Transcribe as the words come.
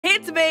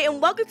It's May,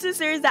 and welcome to the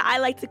series that I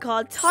like to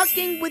call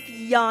Talking with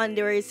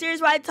Yandere, a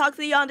series where I talk to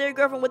the Yandere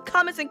girlfriend with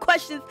comments and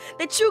questions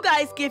that you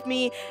guys give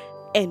me,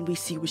 and we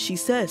see what she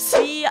says.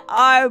 We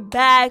are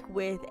back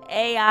with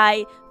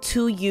AI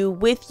to you,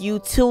 with you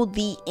till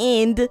the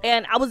end,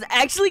 and I was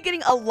actually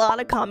getting a lot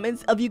of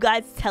comments of you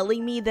guys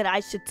telling me that I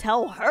should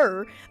tell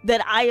her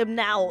that I am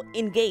now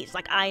engaged,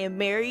 like I am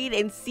married,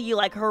 and see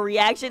like her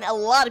reaction. A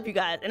lot of you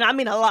guys, and I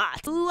mean a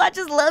lot. Ooh, I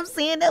just love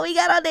seeing that we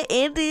got on the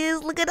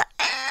endings. Look at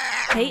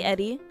that. Hey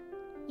Eddie.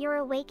 You're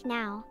awake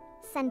now,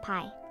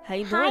 Senpai. How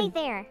you doing? Hi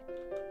there.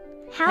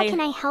 How can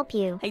I help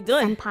you, How you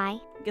doing? Senpai?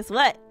 Guess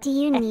what? Do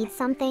you need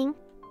something?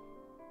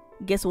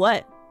 Guess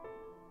what?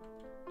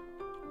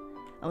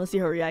 I want to see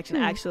her reaction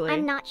actually.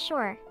 I'm not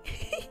sure.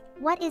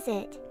 What is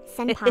it,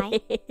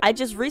 Senpai? I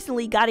just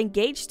recently got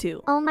engaged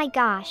to. Oh my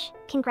gosh.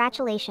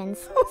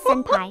 Congratulations,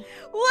 Senpai.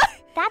 What?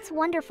 That's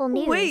wonderful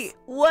news. Wait,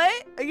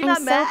 what? Are you I'm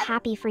not mad? so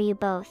happy for you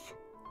both.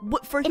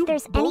 What, for If you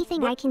there's both?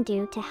 anything I can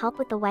do to help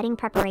with the wedding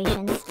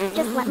preparations,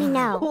 just let me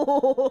know.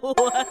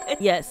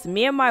 What? Yes,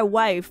 me and my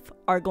wife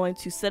are going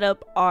to set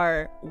up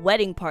our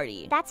wedding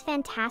party. That's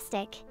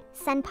fantastic,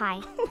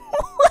 Senpai.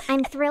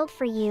 I'm thrilled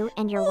for you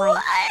and your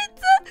wife.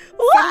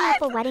 What? Setting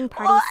up a wedding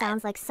party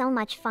sounds like so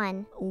much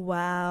fun.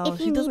 Wow. If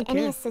you need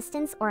any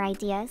assistance or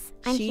ideas,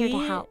 I'm here to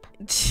help.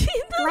 She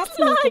does Let's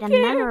not make it a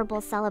care.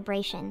 memorable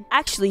celebration.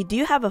 Actually, do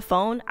you have a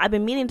phone? I've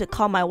been meaning to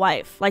call my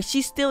wife. Like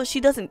she just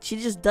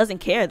doesn't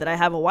care that I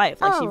have a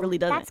wife. Like she really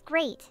doesn't. That's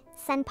great,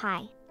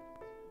 Senpai.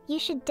 You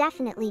should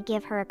definitely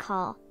give her a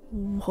call.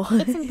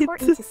 What? It's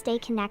important to stay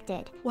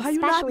connected, Why are you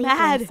not especially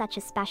mad? during such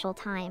a special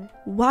time.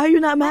 Why are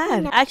you not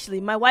mad? know. Actually,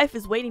 my wife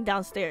is waiting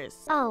downstairs.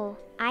 Oh,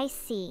 I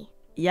see.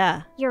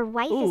 Yeah. Your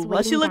wife is Ooh, waiting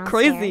why she look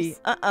downstairs. crazy?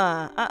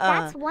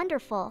 That's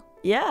wonderful.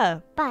 Yeah.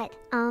 But,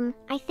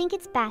 I think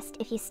it's best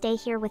if you stay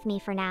here with me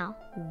for now.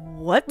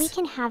 What? We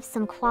can have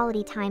some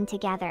quality time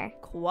together.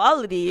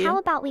 Quality? How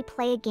about we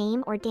play a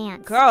game or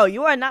dance? Girl,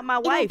 you are not my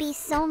It'll wife. be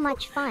so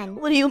much fun.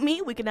 What do you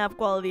mean we can have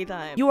quality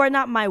time? You are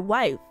not my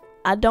wife.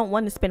 I don't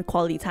want to spend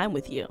quality time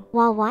with you.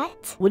 Well,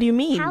 what? What do you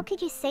mean? How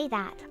could you say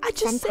that, I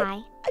just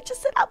Senpai?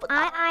 said I would.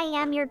 I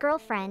am your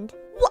girlfriend.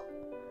 What?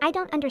 I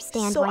don't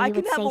understand So why I you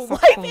can would have say a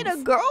such wife things.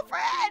 and a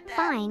girlfriend?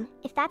 Fine,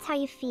 if that's how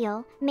you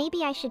feel,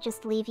 maybe I should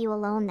just leave you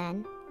alone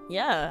then.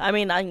 Yeah, I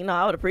mean,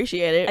 I would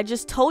appreciate it. I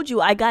just told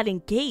you I got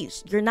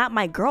engaged. You're not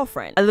my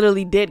girlfriend. I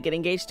literally did get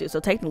engaged to, so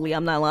technically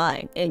I'm not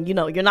lying. And you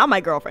know, you're not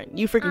my girlfriend.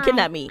 You freaking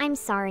kidnapped me. I'm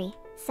sorry,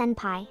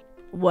 Senpai.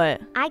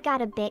 What? I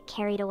got a bit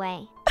carried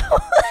away.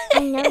 I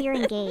know you're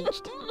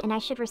engaged, and I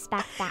should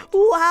respect that.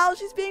 Wow,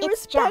 she's being It's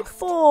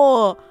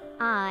respectful.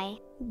 I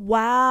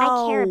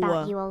care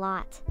about you a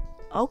lot.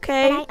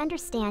 Okay. But I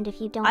understand if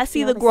you don't I see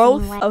feel the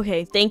growth. same way.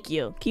 Okay, thank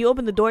you. Can you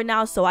open the door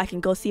now so I can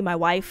go see my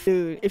wife?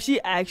 Dude, if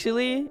she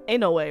actually...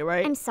 Ain't no way,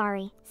 right? I'm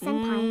sorry,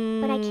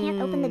 Senpai, but I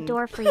can't open the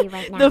door for you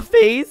right now. The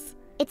face?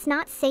 It's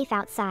not safe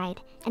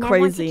outside, and Crazy. I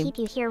want to keep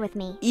you here with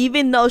me.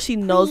 Even though she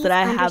knows Please that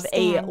I have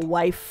a understand.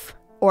 wife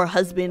or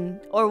husband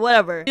or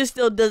whatever, she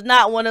still does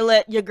not want to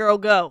let your girl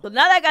go. So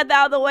now that I got that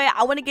out of the way,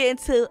 I want to get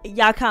into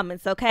y'all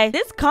comments, okay?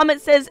 This comment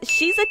says,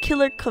 she's a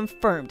killer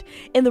confirmed.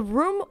 In the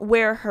room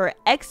where her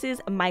ex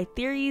is, my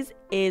theories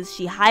is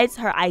she hides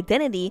her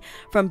identity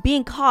from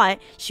being caught.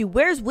 She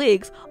wears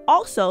wigs.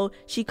 Also,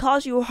 she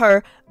calls you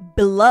her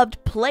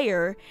beloved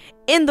player.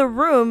 In the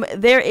room,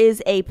 there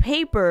is a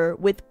paper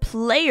with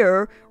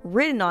player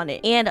written on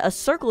it and a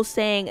circle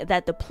saying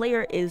that the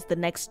player is the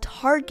next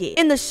target.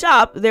 In the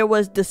shop, there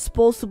was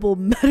disposable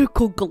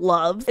medical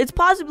gloves. It's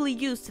possibly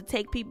used to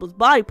take people's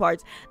body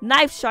parts,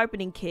 knife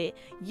sharpening kit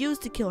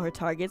used to kill her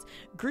targets,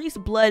 grease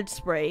blood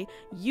spray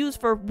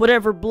used for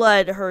whatever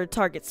blood her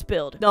target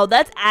spilled. No,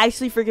 that's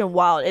actually freaking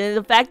wild. And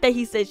the fact that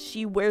he said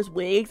she wears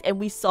wigs and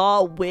we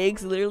saw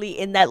wigs literally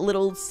in that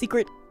little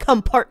secret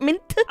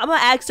compartment. I'm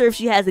gonna ask her if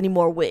she has any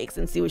more wigs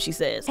and see what she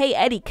says. Hey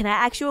Eddie, can I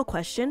ask you a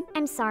question?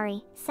 I'm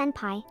sorry,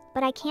 Senpai,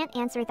 but I can't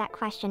answer that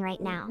question right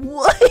now.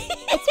 What?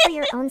 It's for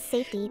your own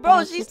safety. that I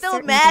Bro, she's keep still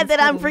certain mad that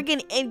things I'm hidden.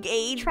 freaking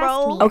engaged,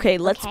 Trust bro. me, Okay,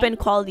 let's okay? spend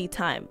quality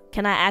time.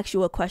 Can I ask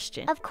you a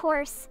question? Of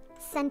course,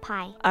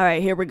 Senpai. All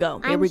right, here we go.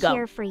 Here I'm we go.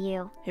 here for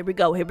you. Here we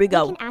go. Here we You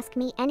go. can ask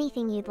me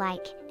anything you'd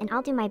like, and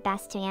I'll do my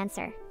best to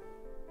answer.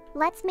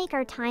 Let's make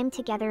our time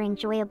together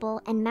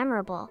enjoyable and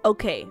memorable.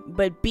 Okay,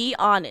 but be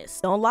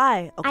honest. Don't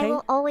lie, okay? I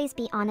will always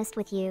be honest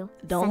with you,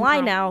 Don't lie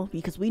Senpai. now,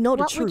 because we know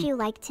the What truth. would you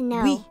like to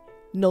know? We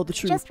know the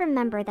truth. Just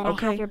remember that I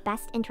Okay. have your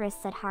best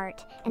interests at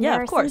heart, and Yeah, there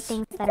are of course, some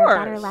things of that are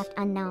better course. left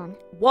unknown.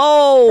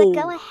 Whoa!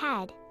 But go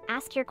ahead,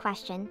 ask your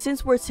question.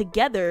 Since we're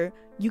together,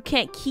 you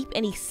can't keep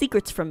any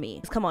secrets from me.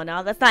 Come on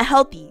now, that's not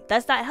healthy.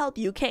 That's not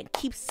healthy. You can't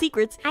keep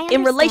secrets I in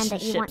understand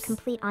relationships. that you want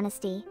complete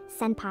honesty,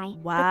 Senpai,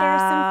 but there are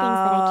some things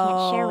that I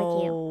can't share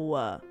with you.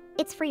 Wow.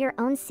 It's for your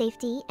own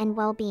safety and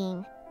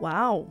well-being.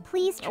 Wow.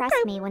 Please trust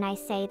Okay. me when I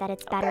say that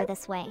it's better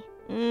this way.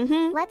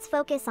 Mm-hmm. Let's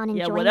focus on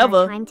Yeah, enjoying whatever.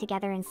 our time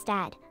together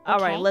instead. All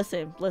right, okay?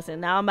 listen.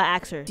 Now I'm gonna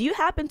ask her. Do you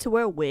happen to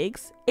wear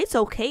wigs? It's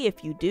okay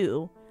if you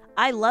do.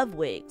 I love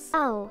wigs.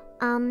 Oh,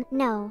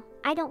 no.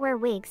 I don't wear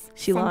wigs,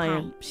 She senpai.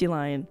 lying. She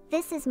lying.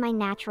 This is my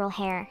natural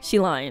hair. She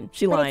lying.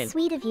 She But lying. it's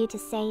sweet of you to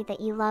say that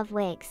you love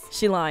wigs.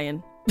 She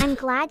lying. I'm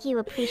glad you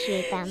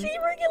appreciate them. She freaking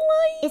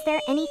lying. Is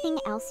there anything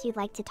else you'd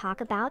like to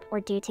talk about or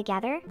do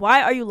together?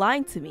 Why are you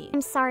lying to me?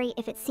 I'm sorry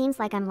if it seems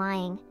like I'm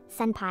lying,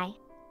 senpai.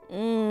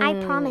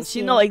 I promise she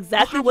you, know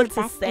exactly I have what your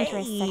to best say.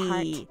 interests at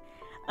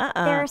heart.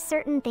 There are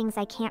certain things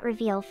I can't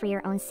reveal for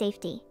your own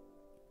safety.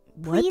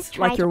 What? Please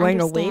try Like you're to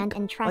wearing a understand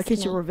wig? and trust Why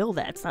can't you me. reveal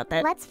that? It's not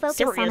that Let's focus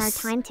serious. on our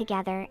time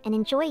together and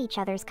enjoy each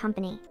other's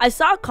company. I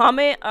saw a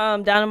comment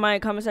down in my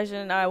comment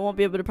section. I won't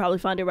be able to probably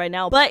find it right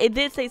now, but it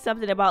did say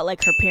something about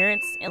like her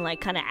parents and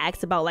like kind of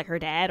asked about like her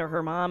dad or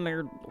her mom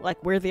or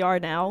like where they are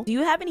now. Do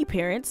you have any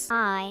parents?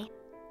 I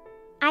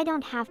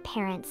don't have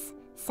parents,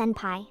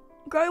 senpai.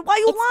 Girl, why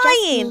you It's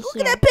just me lying? Look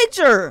at here. that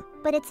picture.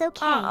 But it's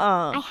okay.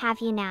 I have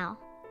you now.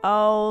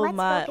 Oh Let's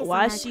my, focus why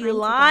on is our she time together and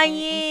lying?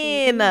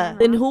 create a Then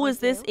memory who for is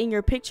this you. in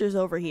your pictures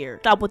over here?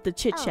 Stop with the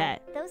chit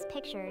chat. Oh, those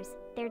pictures,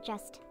 they're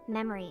just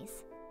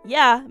memories.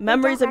 Yeah, They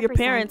memories don't of your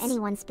represent parents.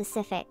 anyone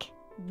specific.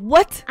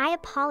 What? I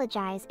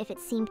apologize if it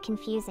seemed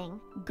confusing.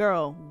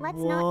 Girl, Let's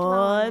what? not dwell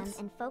on them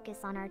and focus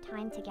on our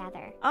time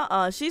together.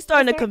 She's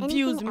starting to Is there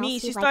confuse anything me.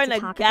 else She's you'd like starting to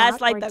to talk about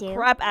gaslight or the do?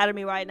 crap out of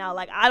me right now.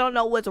 Like, I don't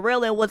know what's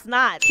real and what's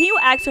not. Can you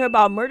ask her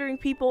about murdering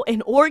people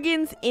and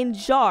organs in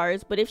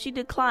jars? But if she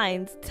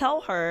declines, tell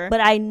her.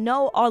 But I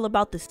know all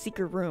about the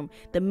secret room,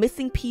 the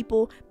missing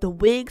people, the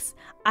wigs.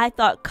 I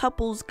thought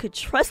couples could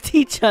trust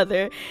each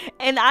other,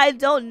 and I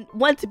don't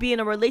want to be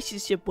in a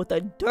relationship with a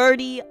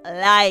dirty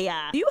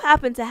liar. Do you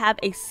happen to have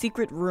a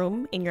secret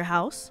room in your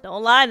house?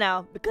 Don't lie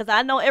now, because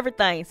I know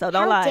everything, so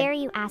don't How lie. dare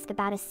you ask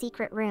about a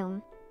secret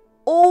room?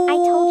 Oh, I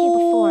told you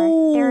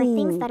before, there are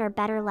things that are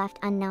better left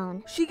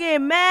unknown. She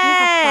getting You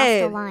have crossed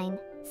mad. the line,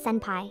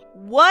 senpai.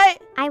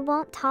 What? I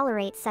won't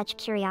tolerate such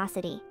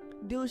curiosity.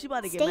 Dude, she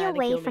about to get Stay mad and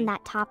away kill from me.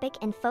 that topic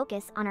and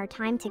focus on our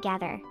time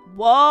together.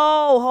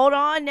 Whoa, hold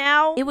on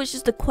now. It was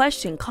just a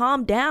question.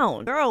 Calm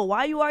down. Girl,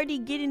 why you already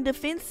getting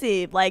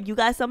defensive? Like, you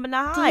got something to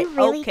Do hide. you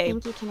really Okay.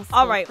 think you can escape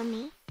All right. from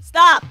me?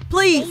 Stop, Stay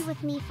please.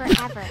 with me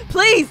forever.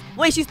 Please.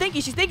 Wait, she's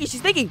thinking. She's thinking. She's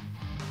thinking.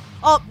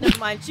 Oh, never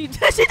mind. She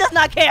does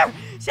not care.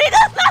 She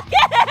does not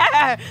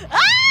care.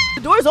 Ah!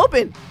 The door's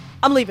open.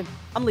 I'm leaving.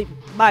 I'm leaving.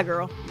 Bye,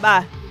 girl.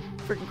 Bye.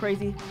 Freaking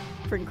crazy.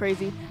 Freaking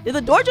crazy. Did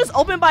the door just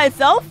open by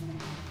itself?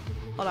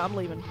 Hold on, I'm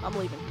leaving. I'm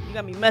leaving. You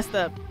got me messed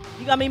up.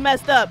 You got me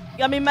messed up. You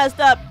got me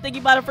messed up. Think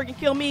you about to freaking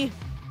kill me?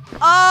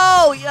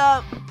 Oh,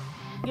 yeah.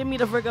 Get me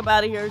the frick up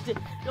out of here.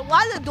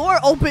 Why the door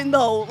open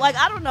though? Like,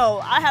 I don't know.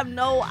 I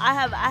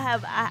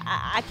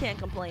can't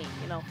complain,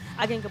 you know.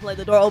 I can't complain.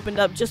 The door opened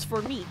up just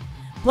for me.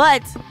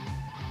 But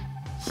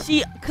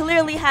she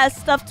clearly has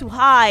stuff to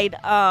hide,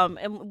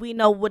 and we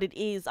know what it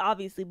is.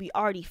 Obviously, we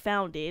already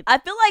found it. I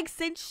feel like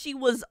since she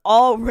was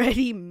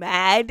already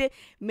mad,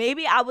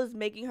 maybe I was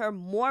making her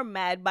more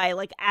mad by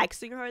like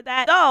asking her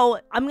that. So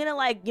I'm gonna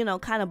like, you know,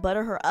 kind of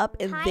butter her up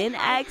and then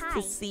ask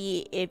to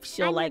see if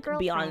she'll I'm your like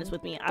be honest girlfriend.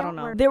 with me. I Don't don't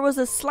know. worry. There was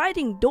a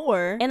sliding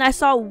door and I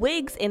saw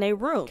wigs in a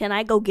room. Can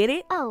I go get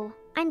it? Oh,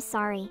 I'm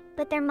sorry,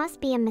 but there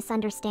must be a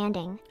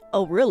misunderstanding.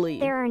 Oh, really?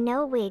 There are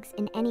no wigs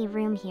in any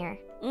room here.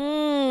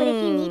 But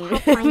if you need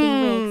help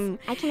finding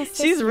wigs, I can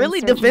assist She's you in really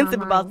searching defensive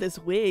online. about this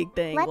wig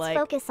thing. Let's like,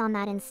 focus on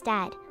that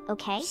instead,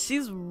 okay?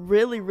 she's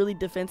really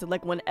defensive.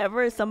 Like,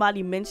 whenever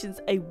somebody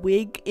mentions a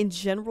wig in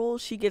general,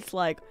 she's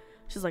like,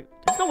 there's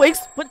no wigs.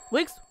 What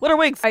wigs? What are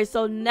wigs? All right,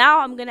 so now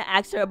I'm gonna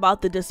ask her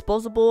about the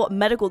disposable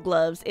medical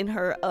gloves in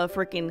her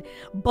freaking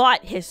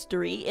bot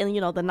history, and you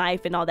know, the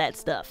knife and all that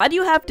stuff. Why do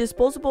you have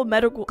disposable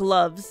medical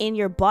gloves in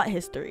your bot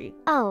history?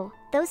 Oh,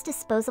 those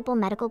disposable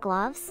medical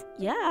gloves?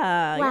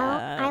 Yeah, Well,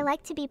 yeah. I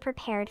like to be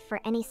prepared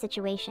for any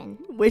situation.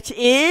 Which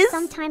is?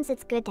 Sometimes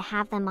it's good to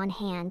have them on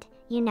hand,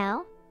 you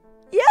know?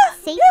 Yeah.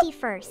 Safety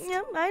first.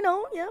 Yeah, I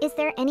know. Yeah. Is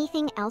there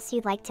anything else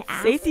you'd like to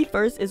ask? Safety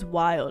first is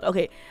wild.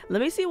 Okay,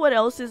 let me see what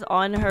else is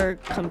on her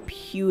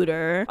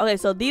computer. Okay,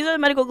 so these are the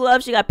medical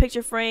gloves. She got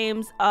picture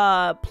frames,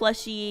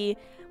 plushie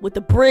with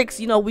the bricks.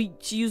 You know,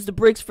 she used the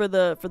bricks for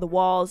the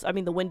walls. I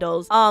mean, the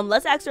windows.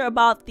 Let's ask her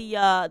about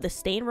the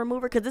stain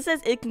remover, because it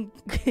says it can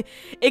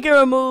it can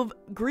remove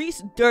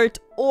grease, dirt,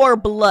 or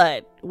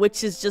blood,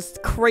 which is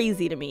just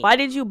crazy to me. Why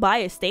did you buy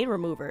a stain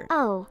remover?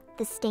 Oh,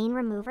 the stain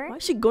remover? Why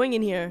is she going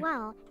in here?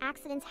 Well,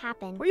 accidents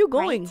happen. Where are you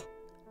going? right?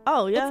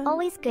 Oh, yeah. It's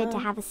always good to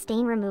have a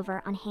stain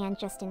remover on hand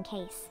just in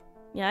case.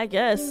 Yeah, I You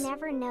guess.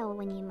 never know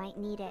when you might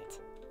need it.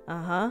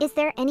 Uh-huh. Is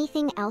there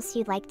anything else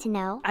you'd like to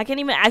know? I can't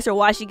even ask her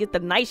why she get the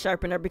knife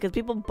sharpener, because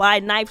people buy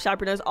knife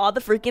sharpeners all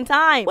the freaking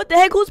time. What the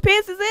heck? Whose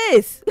pants is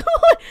this?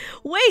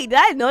 Wait, did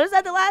I notice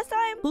that the last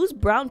time? Whose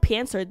brown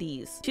pants are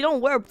these? She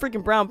don't wear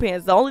freaking brown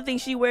pants. The only thing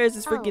she wears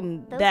is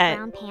freaking those that.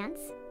 brown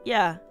pants?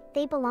 Yeah.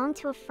 They belong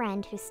to a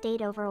friend who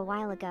stayed over a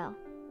while ago.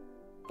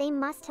 They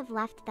must have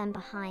left them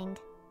behind.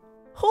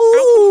 Who?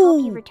 I can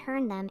help you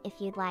return them if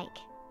you'd like.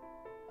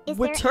 Is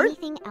there Return-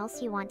 anything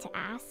else you want to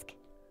ask?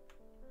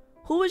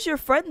 Who was your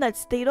friend that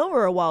stayed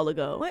over a while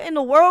ago? What in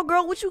the world,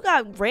 girl? What you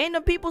got?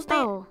 Random people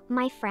staying? Oh,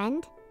 my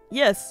friend?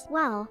 Yes.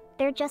 Well,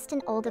 they're just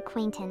an old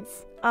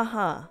acquaintance.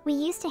 Uh-huh. We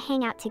used to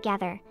hang out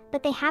together,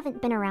 but they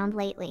haven't been around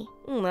lately.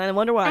 I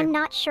wonder why. I'm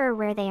not sure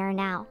where they are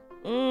now.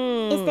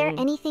 Is there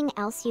anything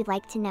else you'd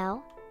like to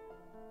know?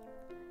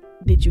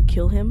 Did you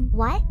kill him?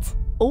 What?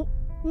 Oh.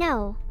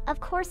 No, of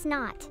course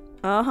not.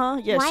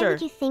 Yeah, Why sure.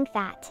 would you think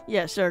that?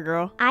 Yeah, sure,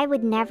 girl. I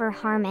would never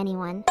harm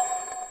anyone.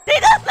 He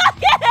does not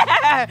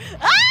care!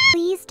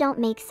 Please don't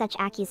make such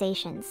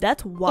accusations.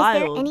 That's wild.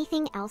 Is there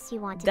anything else you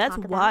want to talk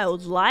about? That's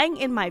wild. Lying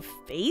in my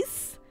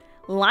face?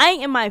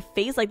 Lying in my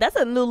face? Like, that's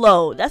a new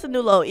low. That's a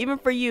new low. Even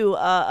for you,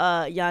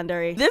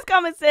 Yandere. This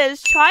comment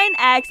says, try and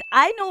ask,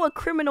 I know a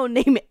criminal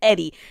named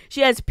Eddie.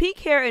 She has pink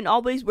hair and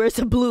always wears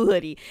a blue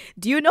hoodie.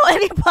 Do you know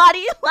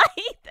anybody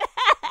like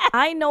that?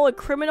 I know a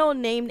criminal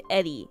named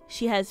Eddie.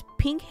 She has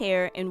pink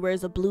hair and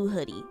wears a blue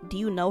hoodie. Do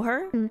you know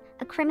her?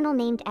 A criminal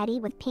named Eddie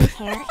with pink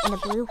hair and a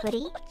blue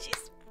hoodie?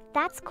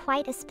 That's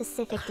quite a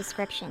specific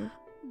description.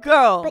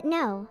 Girl. But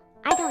no,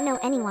 I don't know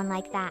anyone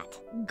like that.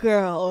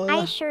 Girl.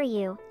 I assure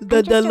you, I'm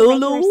just a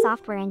regular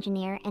software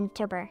engineer and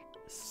tuber.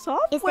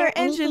 Software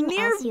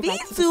engineer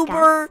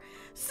VTuber?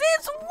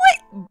 Since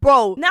what?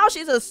 Bro, now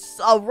she's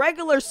a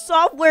regular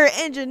software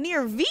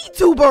engineer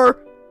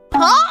VTuber.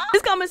 Huh?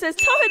 This comment says,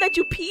 tell her that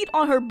you peed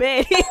on her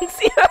bed and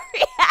see her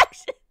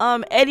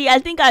reaction. Eddie, I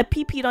think I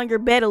pee-peed on your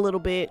bed a little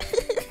bit.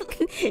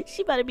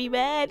 She about to be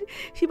mad.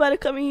 She about to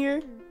come in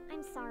here.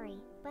 I'm sorry,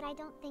 but I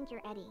don't think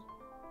you're Eddie.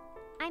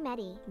 I'm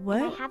Eddie.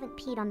 What? And I haven't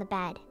peed on the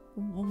bed.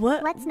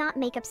 What? Let's not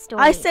make up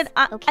stories. I said,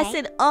 okay? I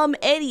said,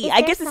 Eddie.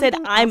 I guess it said,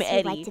 I'm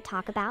Eddie. Like to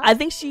talk about? I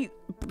think she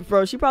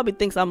probably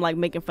thinks I'm like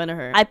making fun of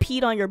her. I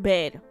peed on your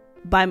bed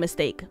by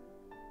mistake.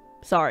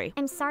 Sorry.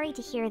 I'm sorry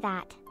to hear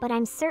that, but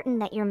I'm certain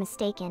that you're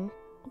mistaken.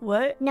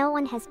 What? No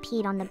one has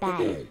peed on the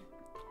bed.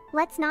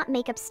 Let's not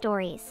make up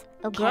stories,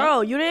 okay?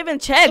 Girl, you didn't even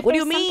check. If what do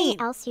you there's mean?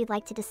 Something else you'd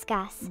like to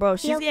discuss? Bro,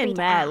 she's getting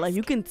mad. Like,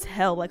 you can can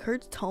tell. Like, her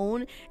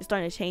tone is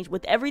starting to change.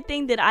 With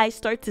everything that I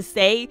start to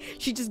say,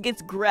 she just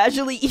gets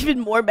gradually even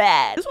more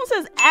mad. This one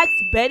says, ask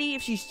Betty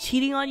if she's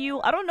cheating on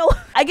you. I don't know.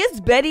 I guess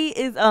Betty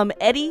is,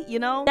 Eddie, you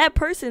know? That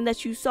person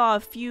that you saw a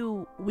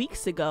few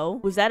weeks ago,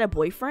 was that a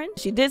boyfriend?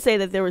 She did say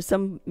that there was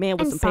some man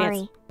with some pants. I'm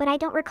sorry, but I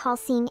don't recall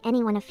seeing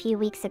anyone a few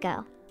weeks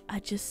ago. I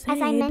just said.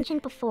 As I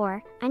mentioned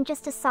before, I'm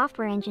just a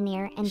software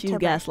engineer and she's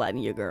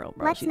gaslighting your girl,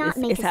 bro. Let's not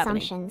make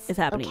assumptions. It's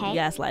happening. Okay?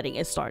 Gaslighting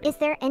is starting. Is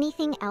there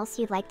anything else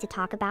you'd like to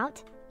talk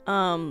about?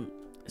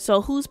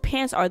 So whose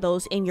pants are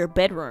those in your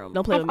bedroom?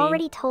 Don't play with me. I've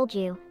already told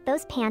you.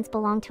 Those pants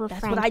belong to a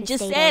friend. That's what I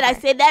just said. I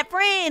said that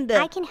friend.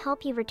 I can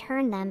help you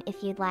return them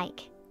if you'd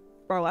like.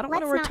 Bro, I don't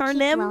want to return Let's not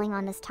them. keep dwelling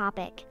on this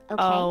topic,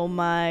 okay? Oh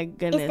my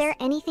goodness. Is there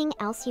anything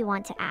else you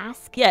want to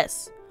ask?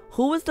 Yes.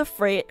 Who was the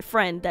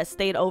friend that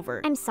stayed over?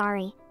 I'm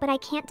sorry, but I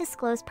can't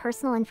disclose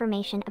personal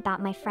information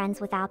about my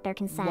friends without their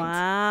consent.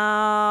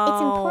 Wow.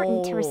 It's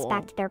important to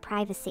respect their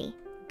privacy.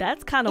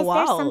 That's kind of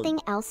wild. Is there something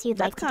else you'd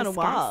like to discuss?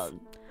 That's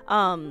kind of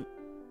wild.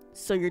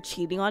 So you're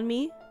cheating on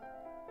me?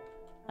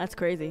 That's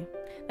crazy.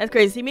 That's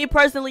crazy. Me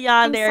personally,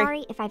 Yandere. I'm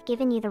sorry if I've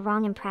given you the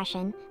wrong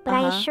impression, but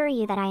I assure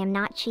you that I am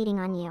not cheating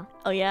on you.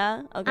 Oh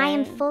yeah? Okay. I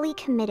am fully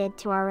committed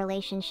to our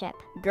relationship.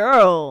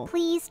 Girl.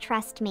 Please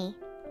trust me.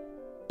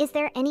 Is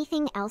there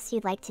anything else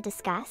you'd like to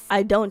discuss?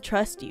 I don't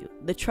trust you.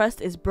 The trust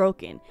is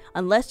broken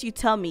unless you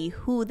tell me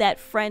who that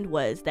friend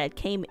was that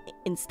came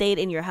and stayed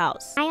in your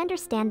house. I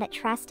understand that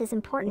trust is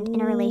important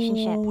in a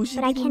relationship,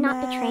 but I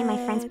cannot betray my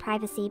friend's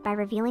privacy by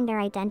revealing their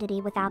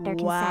identity without their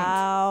consent.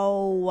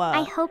 Wow.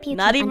 I hope you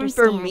Not can even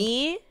understand. for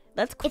me?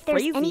 That's crazy. If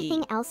there's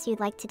anything else you'd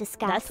like to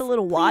discuss, that's a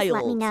little please wild.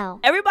 let me know.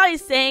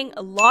 Everybody's saying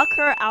lock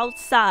her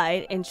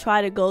outside and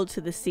try to go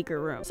to the secret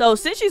room. So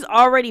since she's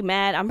already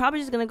mad, I'm probably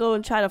just gonna go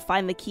and try to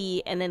find the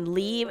key and then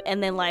leave,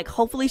 and then like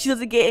hopefully she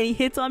doesn't get any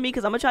hits on me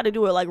because I'm gonna try to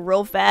do it like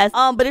real fast.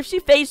 But if she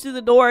fades through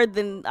the door,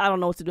 then I don't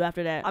know what to do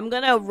after that. I'm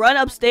gonna run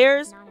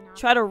upstairs,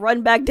 try to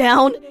run back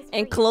down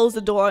and close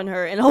the door on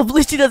her, and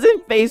hopefully she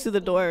doesn't phase through the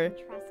door.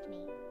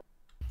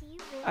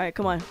 All right,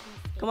 come on.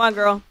 Come on,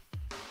 girl.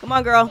 Come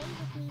on, girl.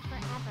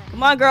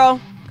 Come on, girl.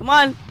 Come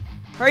on.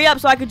 Hurry up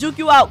so I can juke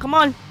you out. Come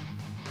on.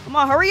 Come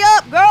on, hurry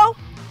up, girl.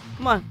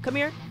 Come on, come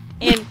here.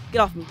 And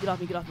get off me. Get off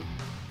me. Get off me.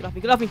 Get off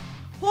me. Get off me.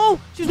 Whoa,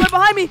 she's right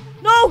behind me.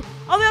 No,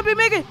 I'll never be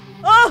making.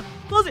 Oh,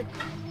 close it.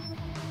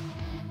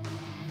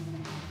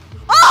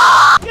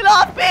 Oh, get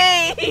off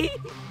me.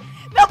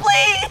 No,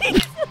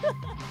 please.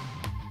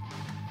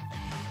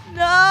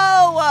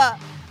 No.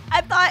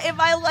 I thought if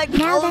I like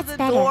close the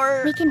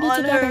door we can be on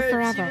together her,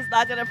 forever. she was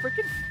not gonna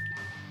freaking.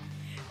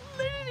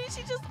 Literally,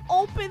 she just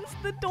opens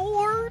the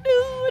door,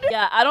 dude.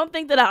 Yeah, I don't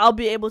think that I'll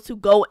be able to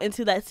go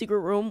into that secret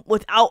room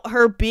without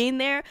her being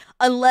there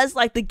unless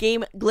like the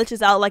game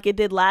glitches out like it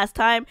did last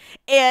time,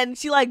 and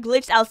she like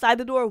glitched outside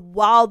the door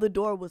while the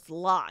door was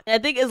locked. And I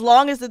think as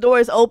long as the door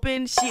is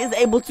open, she is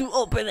able to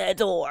open that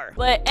door.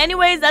 But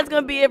anyways, that's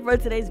gonna be it for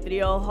today's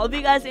video. Hope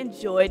you guys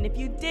enjoyed, and if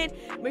you did,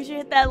 make sure you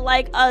hit that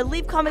like,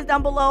 leave comments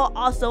down below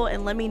also,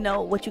 and let me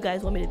know what you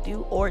guys want me to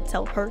do or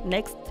tell her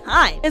next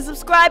time, and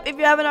subscribe if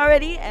you haven't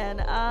already. And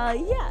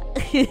yeah.